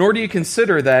all, nor do you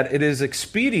consider that it is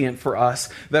expedient for us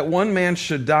that one man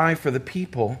should die for the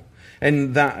people,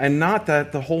 and not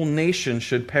that the whole nation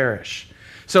should perish."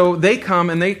 So they come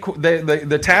and the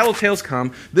tattletales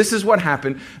come. This is what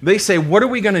happened. They say, what are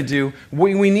we going to do?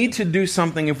 We need to do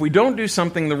something. If we don't do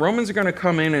something, the Romans are going to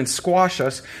come in and squash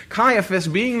us. Caiaphas,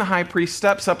 being the high priest,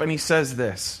 steps up and he says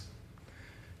this.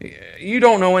 You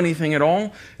don't know anything at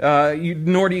all,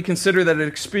 nor do you consider that it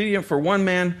expedient for one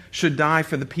man should die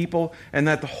for the people and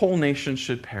that the whole nation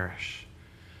should perish.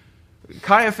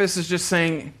 Caiaphas is just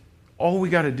saying, all we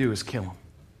got to do is kill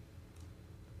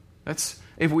him.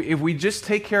 If we just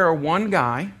take care of one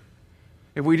guy,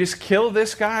 if we just kill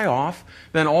this guy off,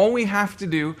 then all we have to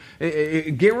do,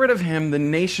 get rid of him, the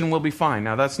nation will be fine.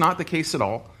 Now, that's not the case at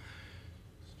all.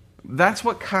 That's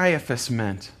what Caiaphas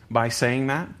meant by saying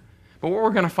that. But what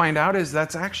we're going to find out is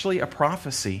that's actually a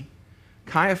prophecy.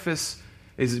 Caiaphas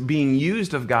is being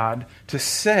used of God to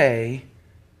say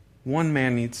one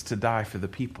man needs to die for the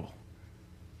people,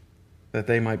 that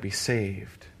they might be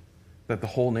saved, that the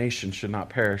whole nation should not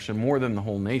perish, and more than the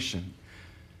whole nation,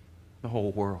 the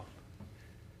whole world.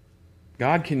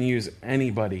 God can use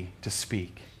anybody to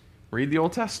speak. Read the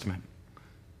Old Testament.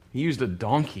 He used a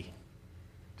donkey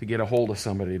to get a hold of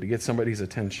somebody, to get somebody's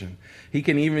attention. He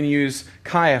can even use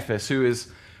Caiaphas, who is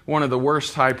one of the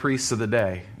worst high priests of the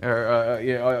day,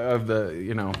 of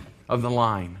the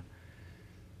line.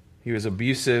 He was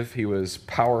abusive, he was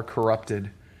power corrupted,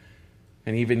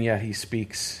 and even yet he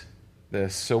speaks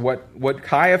this. So what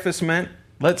Caiaphas meant,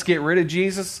 let's get rid of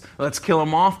Jesus, let's kill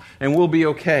him off, and we'll be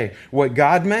okay. What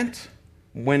God meant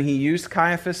when he used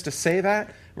Caiaphas to say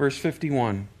that, verse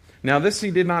 51. Now this he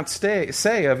did not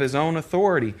say of his own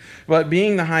authority, but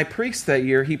being the high priest that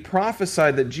year, he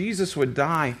prophesied that Jesus would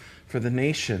die for the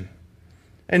nation.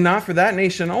 And not for that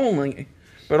nation only,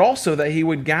 but also that he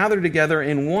would gather together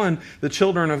in one the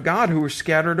children of God who were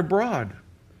scattered abroad.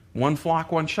 One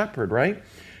flock, one shepherd, right?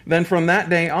 Then from that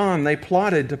day on, they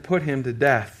plotted to put him to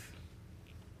death.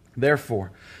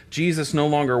 Therefore, Jesus no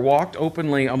longer walked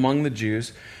openly among the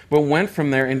Jews, but went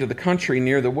from there into the country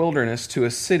near the wilderness to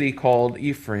a city called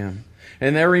Ephraim,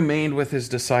 and there remained with his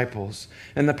disciples.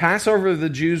 And the Passover of the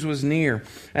Jews was near,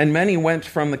 and many went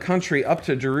from the country up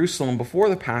to Jerusalem before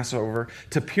the Passover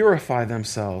to purify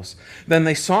themselves. Then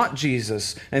they sought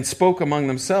Jesus and spoke among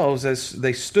themselves as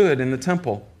they stood in the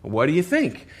temple. What do you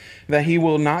think? That he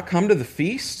will not come to the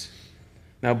feast?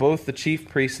 Now both the chief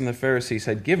priests and the Pharisees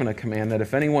had given a command that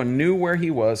if anyone knew where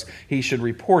he was, he should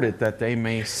report it, that they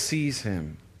may seize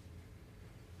him.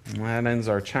 And that ends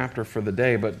our chapter for the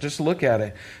day, but just look at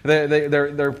it.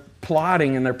 They're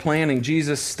plotting and they're planning.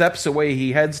 Jesus steps away.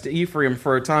 He heads to Ephraim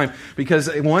for a time because,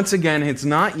 once again, it's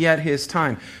not yet his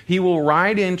time. He will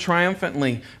ride in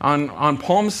triumphantly on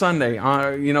Palm Sunday.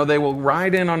 They will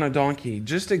ride in on a donkey,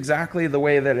 just exactly the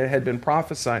way that it had been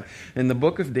prophesied in the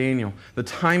book of Daniel. The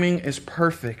timing is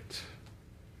perfect.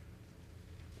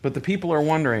 But the people are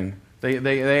wondering.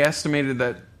 They estimated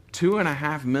that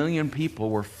 2.5 million people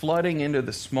were flooding into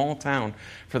the small town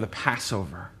for the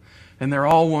Passover. And they're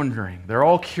all wondering, they're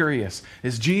all curious,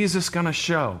 is Jesus going to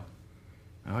show?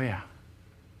 Oh yeah.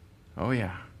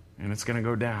 And it's going to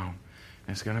go down.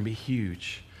 It's going to be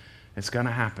huge. It's going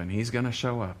to happen. He's going to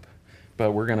show up.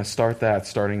 But we're going to start that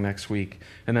starting next week.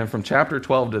 And then from chapter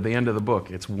 12 to the end of the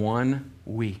book, it's 1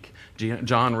 week.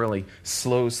 John really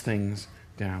slows things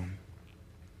down.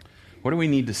 What do we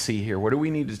need to see here? What do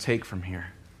we need to take from here?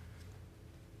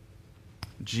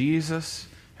 Jesus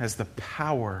has the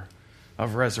power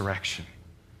of resurrection.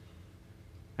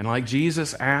 And like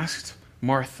Jesus asked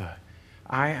Martha,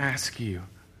 I ask you,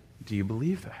 do you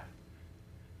believe that?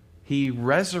 He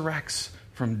resurrects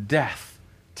from death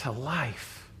to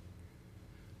life.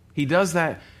 He does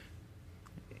that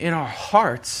in our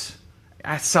hearts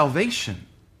at salvation.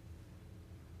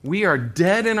 We are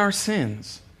dead in our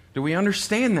sins. Do we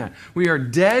understand that? We are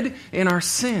dead in our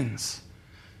sins.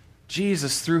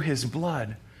 Jesus, through his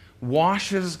blood,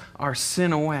 washes our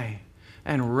sin away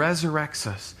and resurrects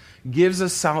us, gives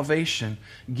us salvation,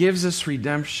 gives us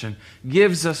redemption,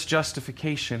 gives us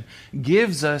justification,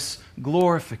 gives us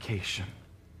glorification.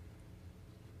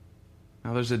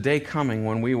 Now there's a day coming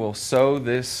when we will sow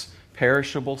this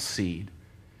perishable seed,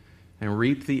 and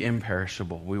reap the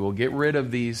imperishable. We will get rid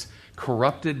of these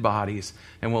corrupted bodies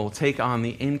and we'll take on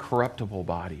the incorruptible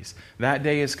bodies. That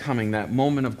day is coming, that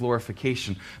moment of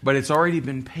glorification, but it's already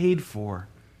been paid for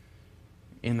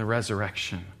in the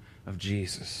resurrection of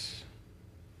Jesus.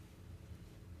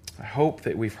 I hope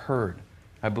that we've heard,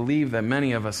 I believe that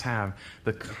many of us have,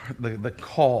 the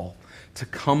call to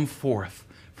come forth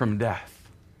from death,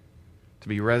 to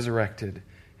be resurrected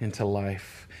into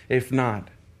life. If not,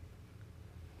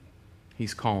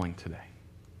 He's calling today.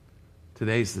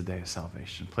 Today's the day of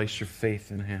salvation. Place your faith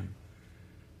in Him.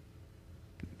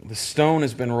 The stone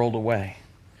has been rolled away.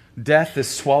 Death is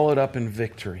swallowed up in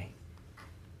victory.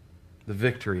 The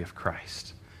victory of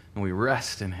Christ. And we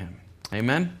rest in Him.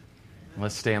 Amen?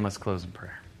 Let's stand, let's close in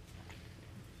prayer.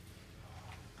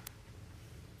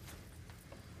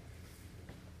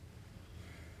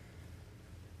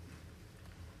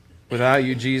 Without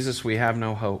you, Jesus, we have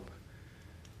no hope.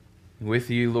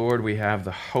 With you, Lord, we have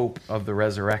the hope of the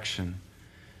resurrection.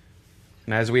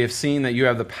 And as we have seen that you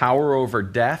have the power over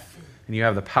death and you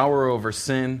have the power over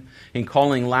sin, in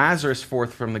calling Lazarus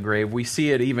forth from the grave, we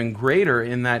see it even greater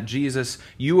in that, Jesus,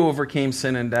 you overcame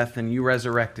sin and death and you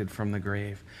resurrected from the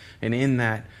grave. And in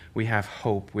that, we have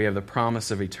hope. We have the promise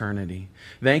of eternity.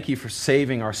 Thank you for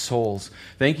saving our souls.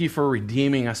 Thank you for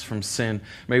redeeming us from sin.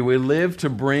 May we live to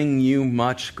bring you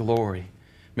much glory.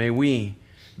 May we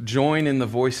join in the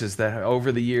voices that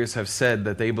over the years have said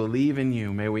that they believe in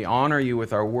you. May we honor you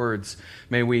with our words.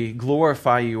 May we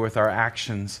glorify you with our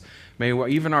actions. May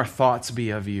even our thoughts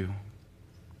be of you.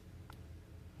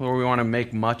 Lord, we want to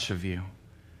make much of you.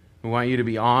 We want you to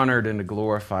be honored and to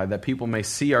glorified, that people may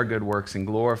see our good works and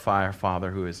glorify our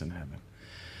Father who is in heaven.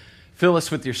 Fill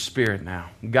us with your Spirit now.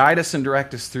 Guide us and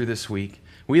direct us through this week.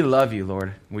 We love you,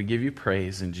 Lord. We give you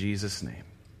praise in Jesus' name.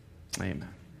 Amen.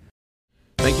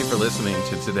 Thank you for listening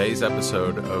to today's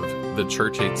episode of the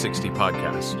Church 860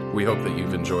 podcast. We hope that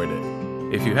you've enjoyed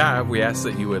it. If you have, we ask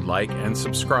that you would like and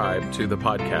subscribe to the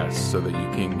podcast so that you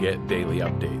can get daily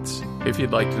updates. If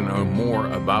you'd like to know more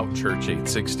about Church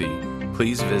 860,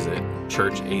 please visit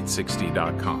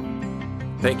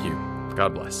church860.com. Thank you.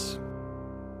 God bless.